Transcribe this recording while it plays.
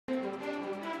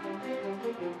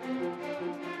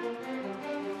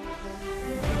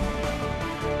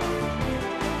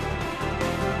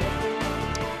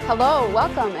Hello,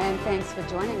 welcome, and thanks for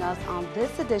joining us on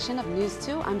this edition of News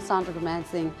 2. I'm Sandra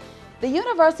Gamansing. The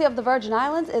University of the Virgin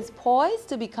Islands is poised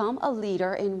to become a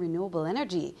leader in renewable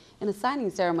energy. In a signing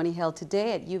ceremony held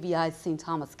today at UVI's St.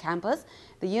 Thomas campus,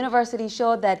 the university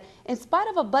showed that in spite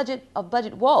of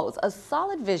budget woes, a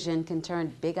solid vision can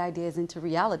turn big ideas into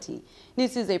reality.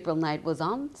 News 2's April Knight was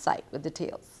on site with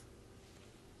details.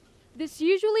 This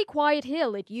usually quiet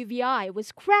hill at UVI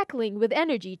was crackling with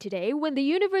energy today when the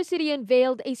university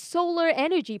unveiled a solar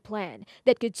energy plan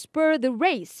that could spur the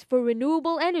race for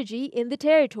renewable energy in the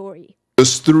territory.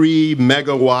 This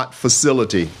 3-megawatt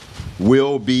facility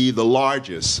will be the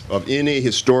largest of any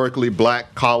historically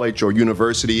black college or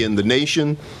university in the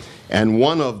nation and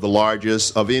one of the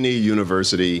largest of any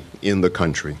university in the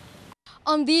country.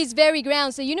 On these very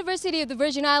grounds, the University of the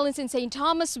Virgin Islands in St.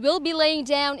 Thomas will be laying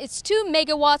down its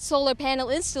 2-megawatt solar panel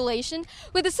installation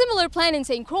with a similar plan in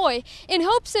St. Croix in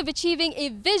hopes of achieving a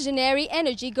visionary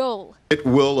energy goal. It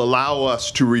will allow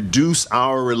us to reduce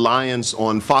our reliance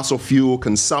on fossil fuel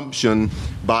consumption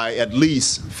by at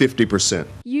least 50%.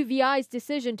 UVI's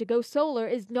decision to go solar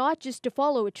is not just to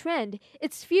follow a trend,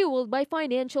 it's fueled by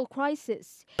financial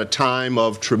crisis. A time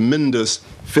of tremendous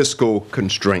fiscal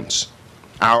constraints.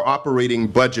 Our operating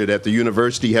budget at the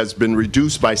university has been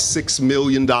reduced by $6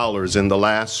 million in the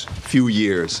last few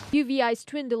years. UVI's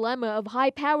twin dilemma of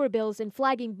high power bills and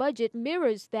flagging budget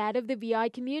mirrors that of the VI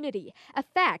community, a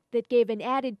fact that gave an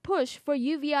added push for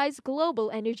UVI's global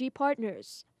energy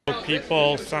partners.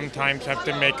 People sometimes have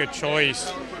to make a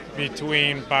choice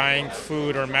between buying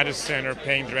food or medicine or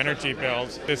paying their energy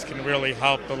bills. This can really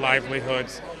help the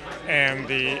livelihoods and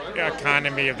the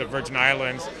economy of the Virgin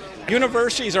Islands.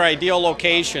 Universities are ideal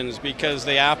locations because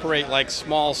they operate like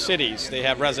small cities. They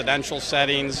have residential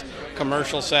settings,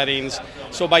 commercial settings.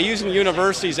 So by using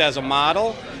universities as a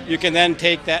model, you can then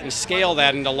take that and scale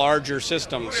that into larger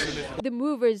systems. The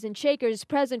movers and shakers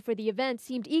present for the event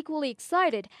seemed equally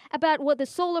excited about what the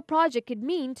solar project could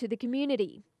mean to the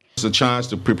community. It's a chance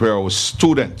to prepare our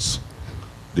students,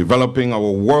 developing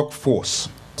our workforce.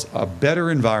 A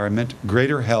better environment,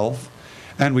 greater health,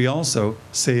 and we also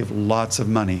save lots of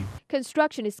money.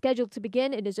 Construction is scheduled to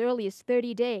begin in as early as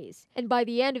 30 days. And by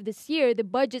the end of this year, the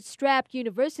budget-strapped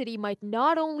university might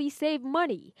not only save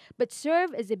money, but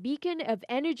serve as a beacon of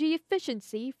energy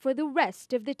efficiency for the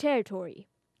rest of the territory.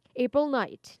 April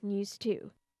Knight, News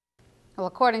 2. Well,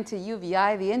 according to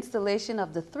UVI, the installation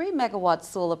of the 3-megawatt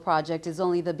solar project is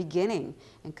only the beginning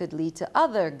and could lead to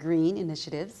other green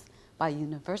initiatives by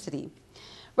university.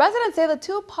 Residents say the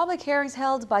 2 public hearings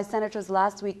held by senators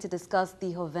last week to discuss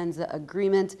the Hovensa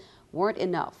agreement weren't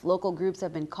enough. Local groups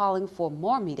have been calling for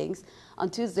more meetings. On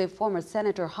Tuesday, former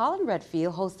Senator Holland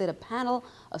Redfield hosted a panel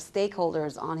of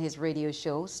stakeholders on his radio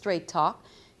show, Straight Talk.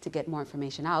 To get more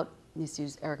information out, News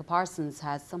 2's Erica Parsons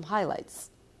has some highlights.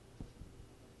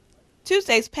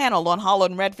 Tuesday's panel on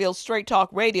Holland Redfield's Straight Talk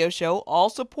radio show all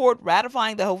support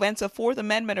ratifying the Hovensa Fourth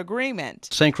Amendment Agreement.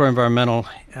 St. Croix Environmental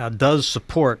does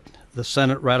support the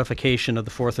Senate ratification of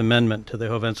the Fourth Amendment to the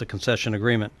Hovensa Concession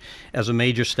Agreement as a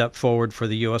major step forward for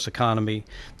the U.S. economy,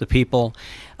 the people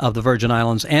of the Virgin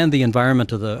Islands, and the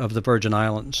environment of the Virgin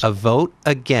Islands. A vote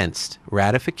against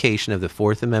ratification of the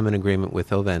Fourth Amendment Agreement with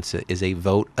Hovensa is a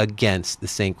vote against the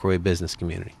St. Croix business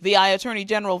community. VI Attorney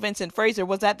General Vincent Fraser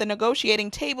was at the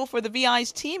negotiating table for the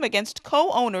VI's team against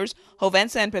co-owners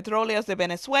Hovensa and Petróleos de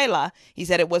Venezuela. He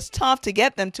said it was tough to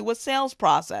get them to a sales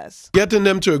process. Getting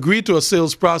them to agree to a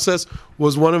sales process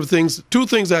was one of the things, 2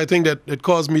 things I think that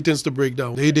caused meetings to break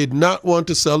down. They did not want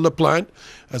to sell the plant.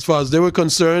 As far as they were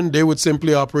concerned, they would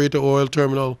simply operate an oil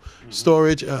terminal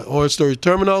storage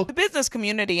terminal. The business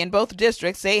community in both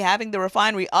districts say having the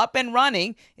refinery up and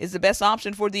running is the best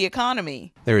option for the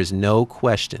economy. There is no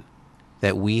question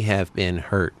that we have been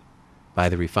hurt by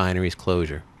the refinery's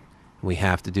closure. We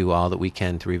have to do all that we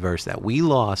can to reverse that. We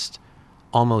lost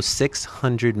almost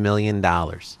 $600 million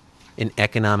in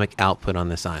economic output on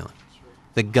this island.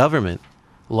 The government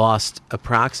lost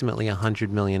approximately $100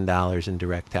 million in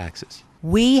direct taxes.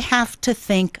 We have to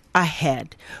think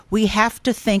ahead. We have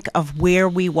to think of where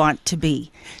we want to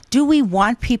be. Do we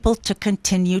want people to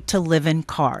continue to live in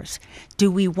cars?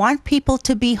 Do we want people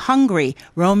to be hungry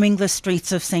roaming the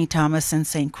streets of St. Thomas and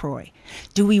St. Croix?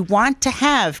 Do we want to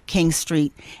have King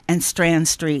Street and Strand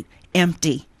Street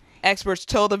empty? Experts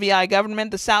told the VI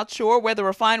government the South Shore, where the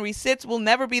refinery sits, will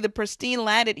never be the pristine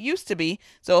land it used to be,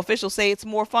 so officials say it's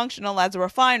more functional as a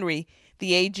refinery.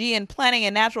 The AG and Planning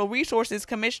and Natural Resources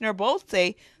Commissioner both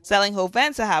say selling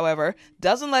Hovensa, however,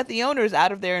 doesn't let the owners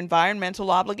out of their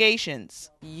environmental obligations.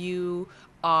 You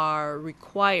are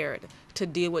required to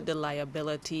deal with the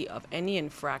liability of any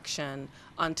infraction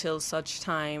until such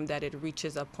time that it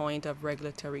reaches a point of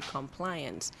regulatory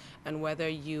compliance. And whether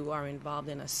you are involved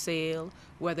in a sale,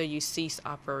 whether you cease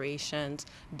operations,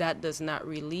 that does not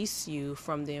release you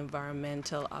from the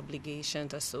environmental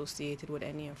obligations associated with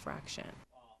any infraction.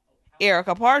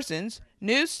 Erica Parsons,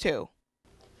 News 2.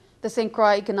 The St.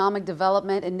 Croix Economic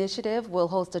Development Initiative will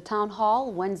host a town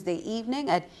hall Wednesday evening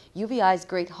at UVI's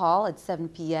Great Hall at 7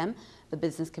 p.m. The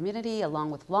business community, along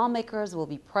with lawmakers, will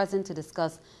be present to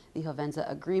discuss the Hovensa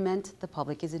agreement. The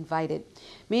public is invited.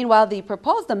 Meanwhile, the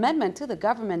proposed amendment to the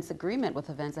government's agreement with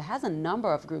Hovensa has a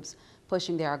number of groups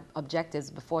pushing their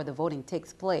objectives before the voting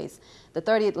takes place. The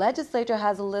 30th legislature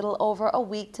has a little over a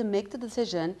week to make the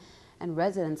decision, and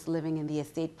residents living in the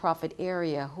estate profit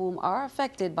area whom are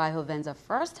affected by Hovensa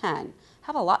firsthand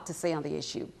have a lot to say on the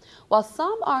issue. While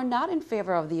some are not in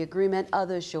favor of the agreement,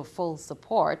 others show full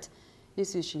support.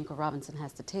 NEWS2's Shaniqua Robinson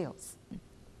has details.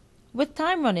 With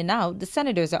time running out, the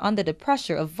senators are under the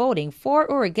pressure of voting for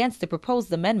or against the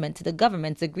proposed amendment to the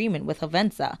government's agreement with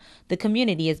Hovensa. The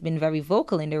community has been very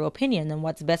vocal in their opinion on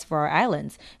what's best for our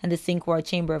islands, and the St. Croix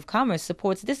Chamber of Commerce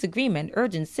supports this agreement,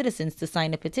 urging citizens to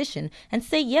sign a petition and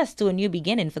say yes to a new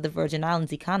beginning for the Virgin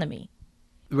Islands economy.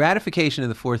 Ratification of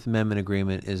the Fourth Amendment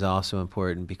Agreement is also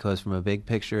important because from a big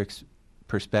picture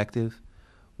perspective,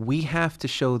 we have to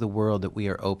show the world that we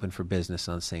are open for business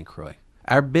on St. Croix.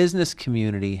 Our business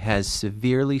community has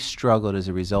severely struggled as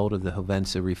a result of the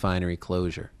Hovensa Refinery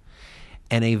closure.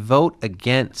 And a vote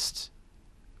against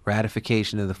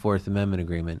ratification of the Fourth Amendment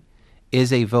Agreement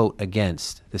is a vote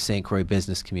against the St. Croix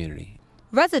business community.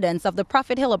 Residents of the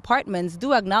Prophet Hill Apartments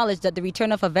do acknowledge that the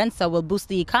return of Hovensa will boost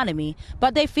the economy,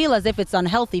 but they feel as if it's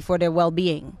unhealthy for their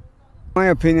well-being. My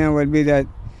opinion would be that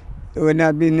it would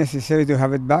not be necessary to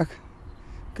have it back,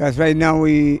 because right now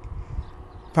we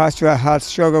pass through a hard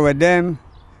struggle with them,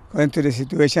 going to the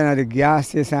situation of the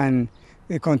gases and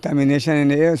the contamination in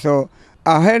the air. So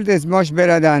our health is much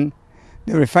better than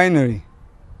the refinery.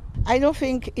 I don't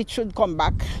think it should come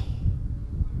back,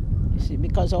 you see,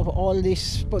 because of all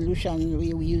this pollution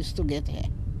we used to get here.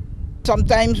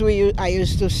 Sometimes we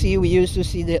used to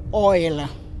see the oil,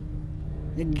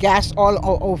 the gas all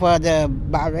over the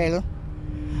barrel,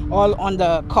 all on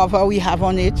the cover we have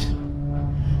on it.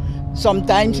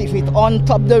 Sometimes if it's on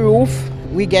top the roof,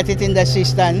 we get it in the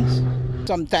cisterns.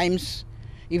 Sometimes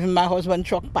even my husband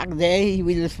truck back there,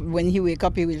 when he wake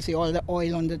up, he will see all the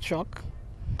oil on the truck.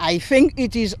 I think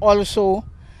it is also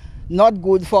not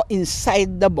good for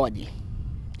inside the body.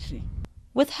 See.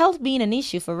 With health being an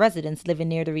issue for residents living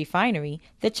near the refinery,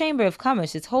 the Chamber of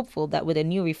Commerce is hopeful that with a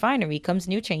new refinery comes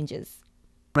new changes.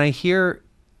 When I hear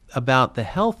about the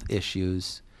health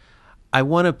issues, I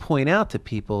want to point out to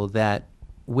people that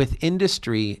with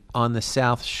industry on the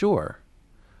South Shore,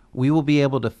 we will be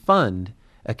able to fund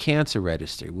a cancer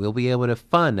registry. We'll be able to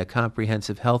fund a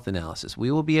comprehensive health analysis.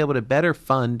 We will be able to better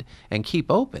fund and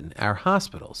keep open our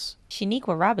hospitals.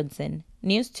 Shaniqua Robinson,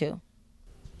 News 2.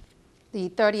 The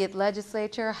 30th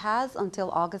legislature has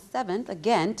until August 7th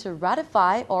again to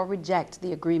ratify or reject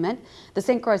the agreement. The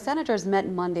St. Croix senators met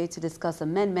Monday to discuss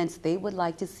amendments they would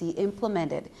like to see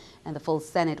implemented, and the full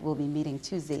Senate will be meeting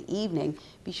Tuesday evening.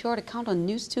 Be sure to count on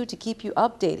News 2 to keep you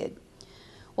updated.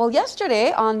 Well,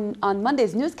 yesterday on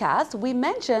Monday's newscast, we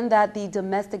mentioned that the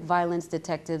domestic violence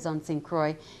detectives on St.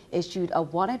 Croix issued a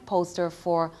wanted poster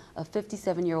for a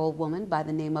 57-year-old woman by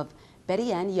the name of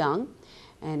Betty Ann Young.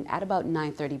 And at about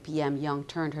 9:30 p.m., Young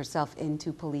turned herself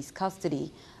into police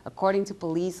custody. According to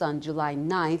police, on July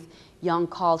 9th, Young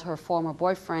called her former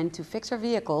boyfriend to fix her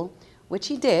vehicle, which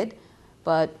he did,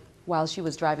 but while she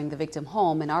was driving the victim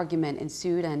home, an argument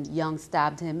ensued and Young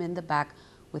stabbed him in the back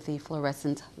with a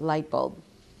fluorescent light bulb.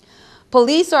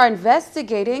 Police are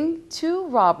investigating 2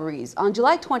 robberies. On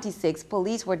July 26,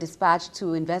 police were dispatched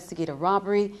to investigate a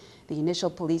robbery. The initial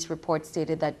police report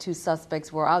stated that 2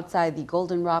 suspects were outside the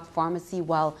Golden Rock Pharmacy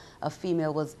while a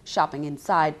female was shopping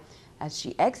inside. As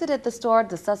she exited the store,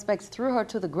 the suspects threw her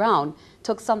to the ground,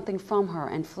 took something from her,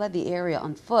 and fled the area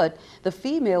on foot. The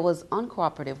female was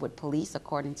uncooperative with police,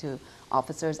 according to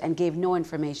officers, and gave no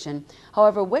information.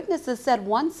 However, witnesses said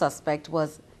one suspect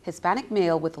was Hispanic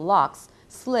male with locks,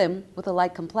 slim, with a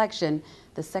light complexion.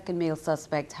 The second male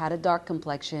suspect had a dark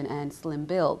complexion and slim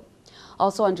build.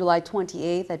 Also on July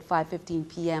 28th at 5:15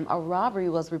 p.m., a robbery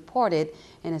was reported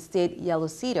in Estate Yellow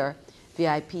Cedar.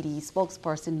 VIPD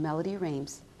spokesperson Melody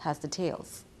Rames has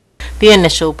details. The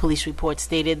initial police report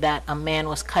stated that a man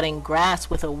was cutting grass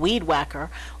with a weed whacker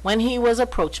when he was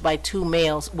approached by 2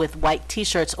 males with white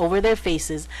t-shirts over their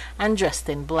faces and dressed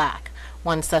in black.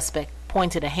 One suspect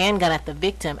pointed a handgun at the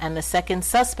victim, and the second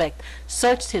suspect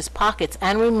searched his pockets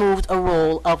and removed a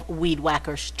roll of weed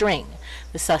whacker string.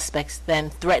 The suspects then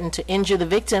threatened to injure the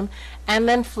victim and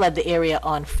then fled the area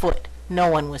on foot. No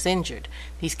one was injured.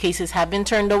 These cases have been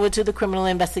turned over to the Criminal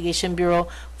Investigation Bureau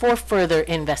for further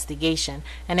investigation,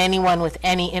 and anyone with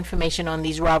any information on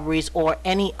these robberies or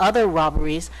any other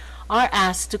robberies are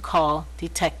asked to call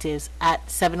detectives at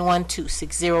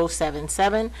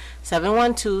 712-6077,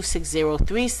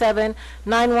 712-6037,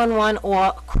 911,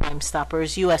 or Crime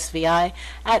Stoppers USVI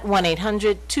at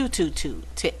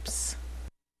 1-800-222-TIPS.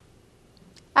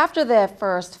 After their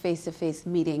first face-to-face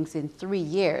meetings in 3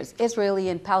 years, Israeli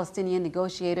and Palestinian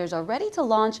negotiators are ready to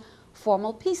launch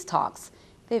formal peace talks.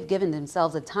 They've given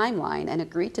themselves a timeline and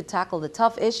agreed to tackle the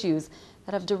tough issues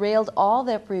that have derailed all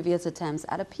their previous attempts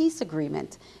at a peace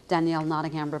agreement. Danielle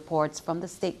Nottingham reports from the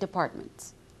State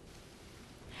Department.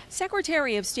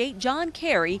 Secretary of State John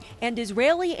Kerry and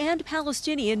Israeli and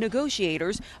Palestinian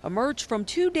negotiators emerged from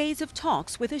 2 days of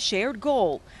talks with a shared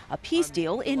goal, a peace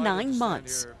deal in 9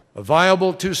 months. A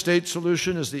viable two-state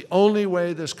solution is the only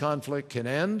way this conflict can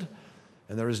end,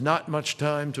 and there is not much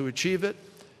time to achieve it,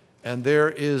 and there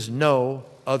is no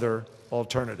other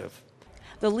alternative.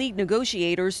 The lead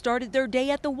negotiators started their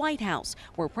day at the White House,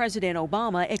 where President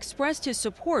Obama expressed his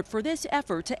support for this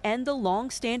effort to end the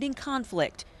long-standing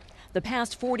conflict. The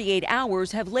past 48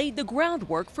 hours have laid the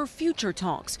groundwork for future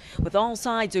talks, with all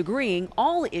sides agreeing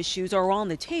all issues are on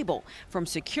the table, from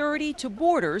security to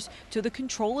borders to the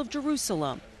control of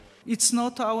Jerusalem. It's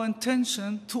not our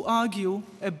intention to argue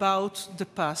about the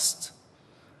past,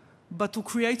 but to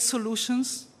create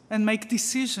solutions and make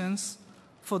decisions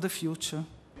for the future.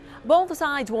 Both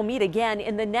sides will meet again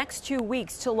in the next 2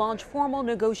 weeks to launch formal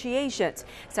negotiations.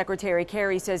 Secretary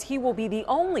Kerry says he will be the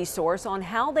only source on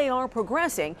how they are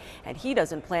progressing, and he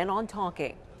doesn't plan on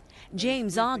talking.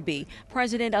 James Ogby,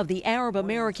 president of the Arab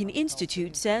American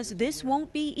Institute, says this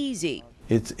won't be easy.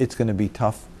 It's going to be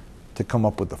tough to come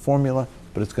up with the formula,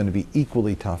 but it's going to be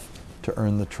equally tough to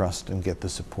earn the trust and get the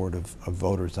support of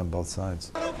voters on both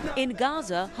sides. In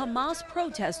Gaza, Hamas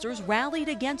protesters rallied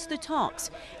against the talks.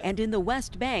 And in the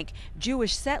West Bank,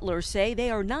 Jewish settlers say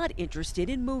they are not interested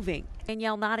in moving.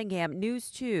 Danielle Nottingham, News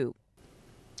 2.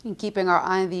 And keeping our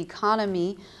eye on the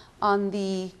economy, on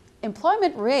the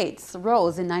employment rates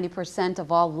rose in 90%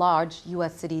 of all large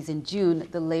U.S. cities in June.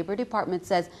 The Labor Department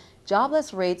says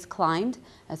jobless rates climbed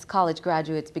as college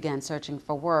graduates began searching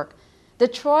for work.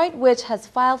 Detroit, which has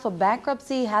filed for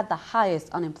bankruptcy, had the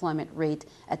highest unemployment rate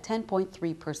at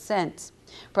 10.3%.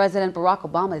 President Barack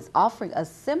Obama is offering a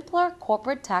simpler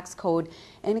corporate tax code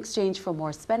in exchange for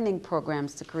more spending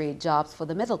programs to create jobs for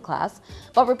the middle class.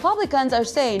 But Republicans are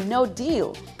saying no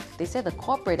deal. They say the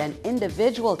corporate and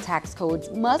individual tax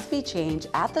codes must be changed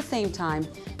at the same time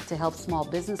to help small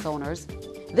business owners.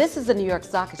 This is the New York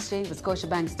Stock Exchange with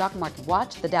Scotiabank Stock Market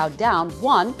Watch. The Dow down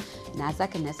 1,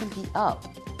 NASDAQ and S&P up.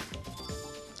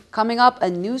 Coming up, a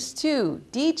News 2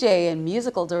 DJ and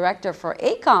musical director for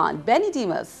Akon, Benny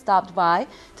Dimas, stopped by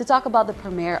to talk about the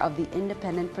premiere of the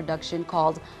independent production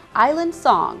called Island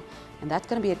Song. And that's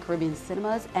going to be at Caribbean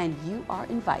Cinemas, and you are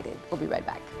invited. We'll be right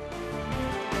back.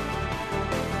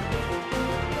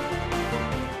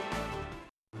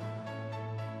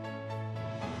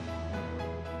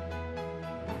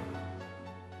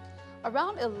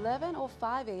 Around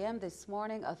 11:05 a.m. this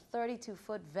morning, a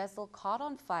 32-foot vessel caught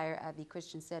on fire at the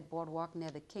Christiansted Boardwalk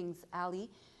near the Kings Alley.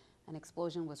 An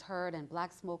explosion was heard and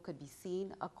black smoke could be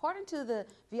seen. According to the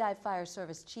VI Fire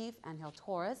Service Chief, Angel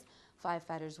Torres,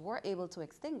 firefighters were able to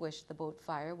extinguish the boat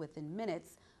fire within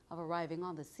minutes of arriving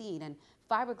on the scene, and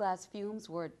fiberglass fumes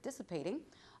were dissipating.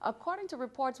 According to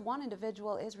reports, one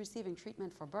individual is receiving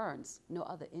treatment for burns. No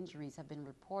other injuries have been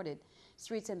reported.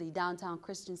 Streets in the downtown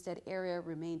Christiansted area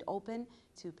remained open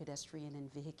to pedestrian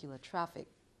and vehicular traffic.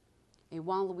 A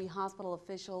Juan Louis Hospital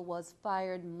official was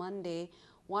fired Monday.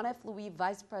 Juan F. Louis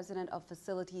Vice President of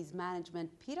Facilities Management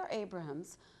Peter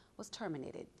Abrahams was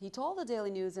terminated. He told the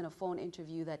Daily News in a phone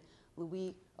interview that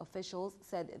Louis officials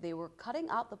said they were cutting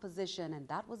out the position and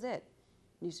that was it.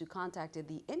 NEWS2 contacted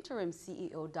the interim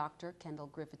CEO, Dr. Kendall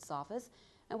Griffith's office,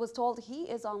 and was told he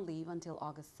is on leave until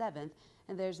August 7th,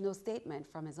 and there's no statement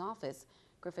from his office.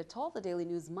 Griffith told the Daily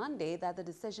News Monday that the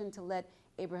decision to let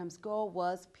Abrahams go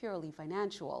was purely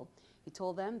financial. He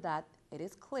told them that it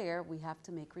is clear we have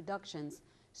to make reductions,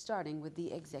 starting with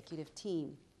the executive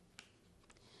team.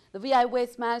 The VI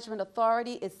Waste Management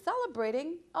Authority is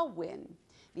celebrating a win.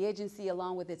 The agency,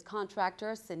 along with its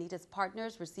contractor, Sanitas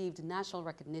Partners, received national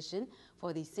recognition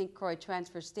for the St. Croix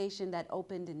transfer station that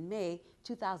opened in May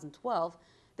 2012.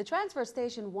 The transfer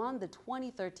station won the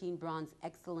 2013 Bronze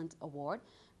Excellent Award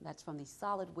That's from the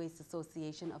Solid Waste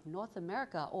Association of North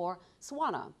America, or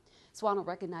SWANA. SWANA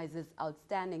recognizes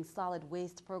outstanding solid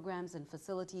waste programs and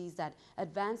facilities that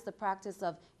advance the practice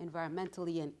of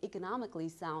environmentally and economically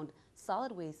sound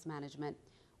solid waste management.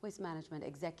 Waste Management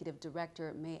Executive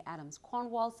Director May Adams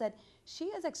Cornwall said she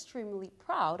is extremely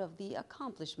proud of the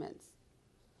accomplishments.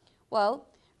 Well,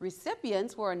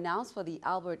 recipients were announced for the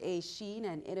Albert A. Sheen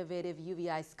and Innovative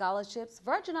UVI Scholarships.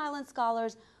 Virgin Islands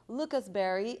scholars Lucas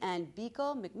Berry and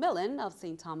Biko McMillan of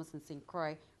St. Thomas and St.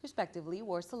 Croix, respectively,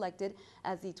 were selected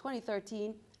as the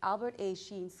 2013 Albert A.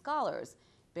 Sheen Scholars.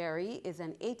 Berry is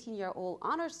an 18-year-old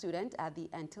honors student at the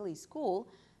Antilles School.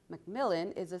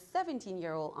 McMillan is a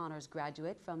 17-year-old honors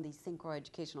graduate from the St. Croix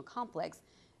Educational Complex.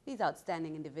 These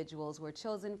outstanding individuals were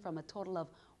chosen from a total of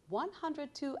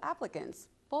 102 applicants.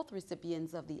 Both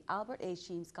recipients of the Albert A.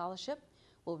 Sheen Scholarship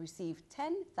will receive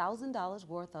 $10,000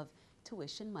 worth of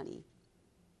tuition money.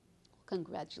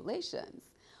 Congratulations.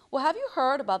 Well, have you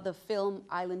heard about the film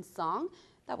Island Song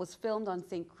that was filmed on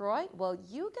St. Croix? Well,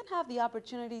 you can have the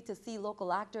opportunity to see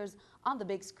local actors on the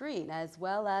big screen, as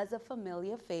well as a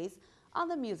familiar face on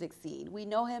the music scene. We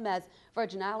know him as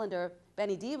Virgin Islander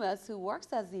Benny Demas, who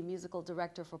works as the musical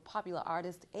director for popular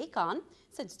artist Akon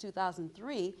since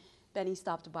 2003. Benny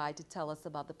stopped by to tell us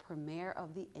about the premiere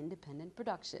of the independent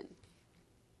production.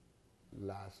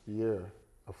 Last year,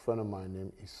 a friend of mine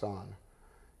named Isan,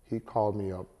 he called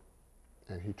me up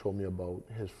and he told me about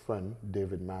his friend,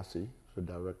 David Massey, the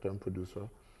director and producer.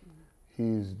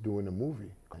 He's doing a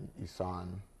movie. And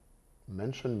Isan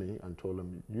mentioned me and told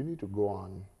him, you need to go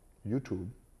on YouTube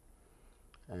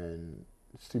and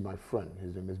see my friend.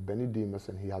 His name is Benny Demas,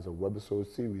 and he has a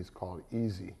webisode series called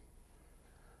Easy.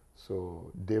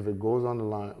 So David goes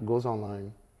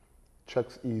online,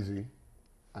 checks Easy,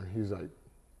 and he's like,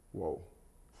 whoa,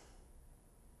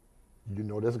 you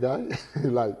know this guy?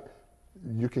 Like,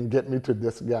 you can get me to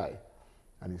this guy.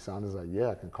 And Isan is like, yeah,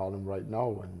 I can call him right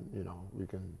now and, you know, we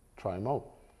can try him out.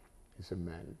 He said,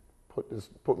 man,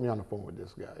 put me on the phone with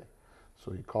this guy.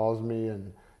 So he calls me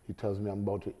and he tells me, I'm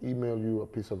about to email you a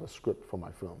piece of a script for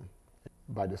my film.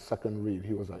 By the second read,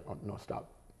 he was like, oh, no,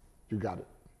 stop. You got it.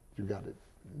 You got it.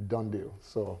 Done deal.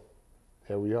 So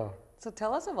here we are. So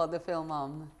tell us about the film.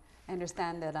 I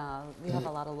understand that we have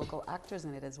a lot of local actors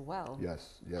in it as well.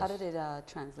 Yes, yes. How did it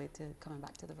translate to coming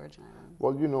back to the Virgin Islands?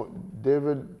 Well, you know,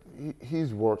 David,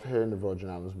 he's worked here in the Virgin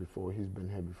Islands before. He's been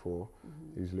here before.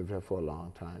 He's lived here for a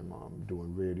long time,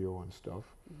 doing radio and stuff.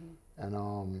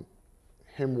 And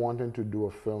him wanting to do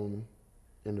a film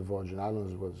in the Virgin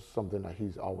Islands was something that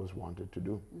he's always wanted to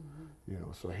do. You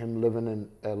know, so him living in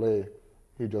LA,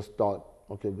 he just thought,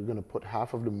 okay, we're going to put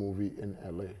half of the movie in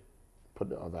LA, put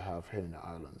the other half here in the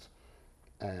islands.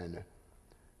 And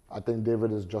I think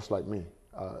David is just like me.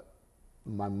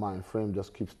 My mind frame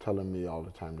just keeps telling me all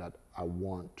the time that I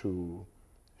want to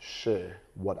share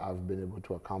what I've been able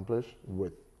to accomplish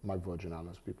with my Virgin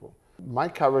Islands people. My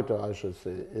character, I should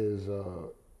say, is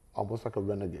almost like a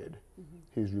renegade.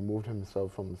 He's removed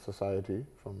himself from society,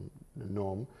 from the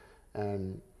norm,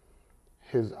 and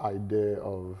his idea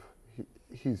of,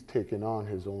 he's taken on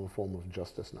his own form of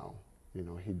justice now. You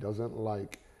know, he doesn't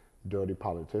like dirty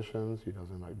politicians, he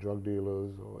doesn't like drug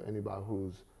dealers or anybody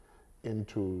who's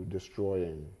into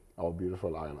destroying our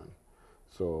beautiful island.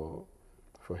 So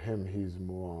for him, he's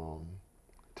more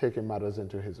taking matters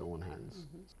into his own hands.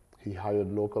 He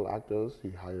hired local actors, he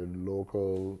hired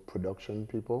local production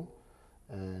people,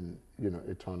 and you know,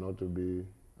 it turned out to be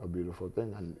a beautiful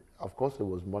thing. And of course, it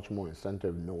was much more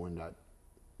incentive knowing that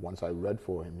once I read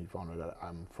for him, he found out that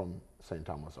I'm from St.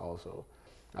 Thomas also.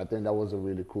 I think that was a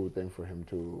really cool thing for him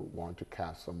to want to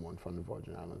cast someone from the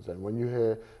Virgin Islands. And when you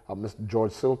hear Mr.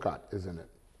 George Silcott is in it,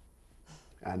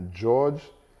 and George,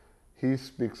 he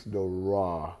speaks the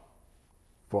raw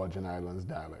Virgin Islands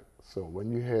dialect. So when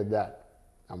you hear that,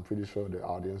 I'm pretty sure the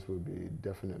audience will be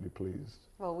definitely pleased.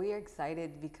 Well, we are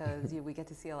excited because we get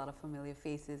to see a lot of familiar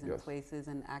faces and places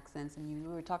and accents. And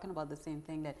we were talking about the same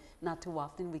thing, that not too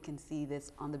often we can see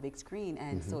this on the big screen.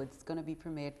 And so it's going to be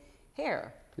premiered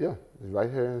here. Yeah, it's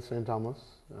right here in St. Thomas,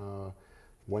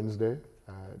 Wednesday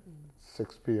at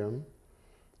 6 p.m.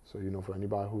 So, you know, for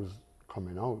anybody who's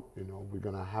coming out, you know, we're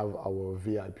going to have our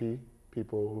VIP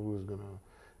people who's going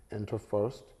to enter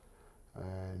first.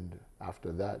 And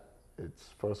after that, it's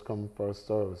first come, first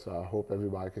serve. So I hope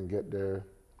everybody can get there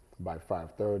by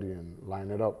 5:30 and line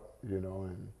it up, you know,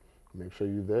 and make sure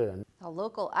you're there. A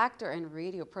local actor and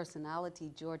radio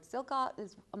personality, George Silcott,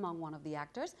 is among one of the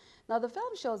actors. Now, the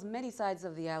film shows many sides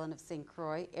of the island of St.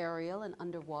 Croix, aerial and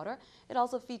underwater. It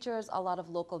also features a lot of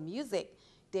local music.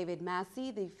 David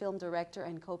Massey, the film director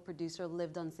and co-producer,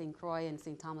 lived on St. Croix and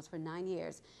St. Thomas for 9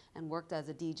 years and worked as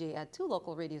a DJ at 2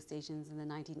 local radio stations in the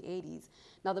 1980s.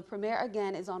 Now, the premiere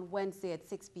again is on Wednesday at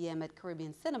 6 p.m. at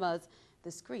Caribbean Cinemas.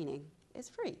 The screening is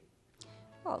free.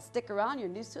 Well, stick around. Your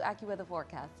News 2 AccuWeather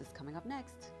forecast is coming up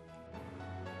next.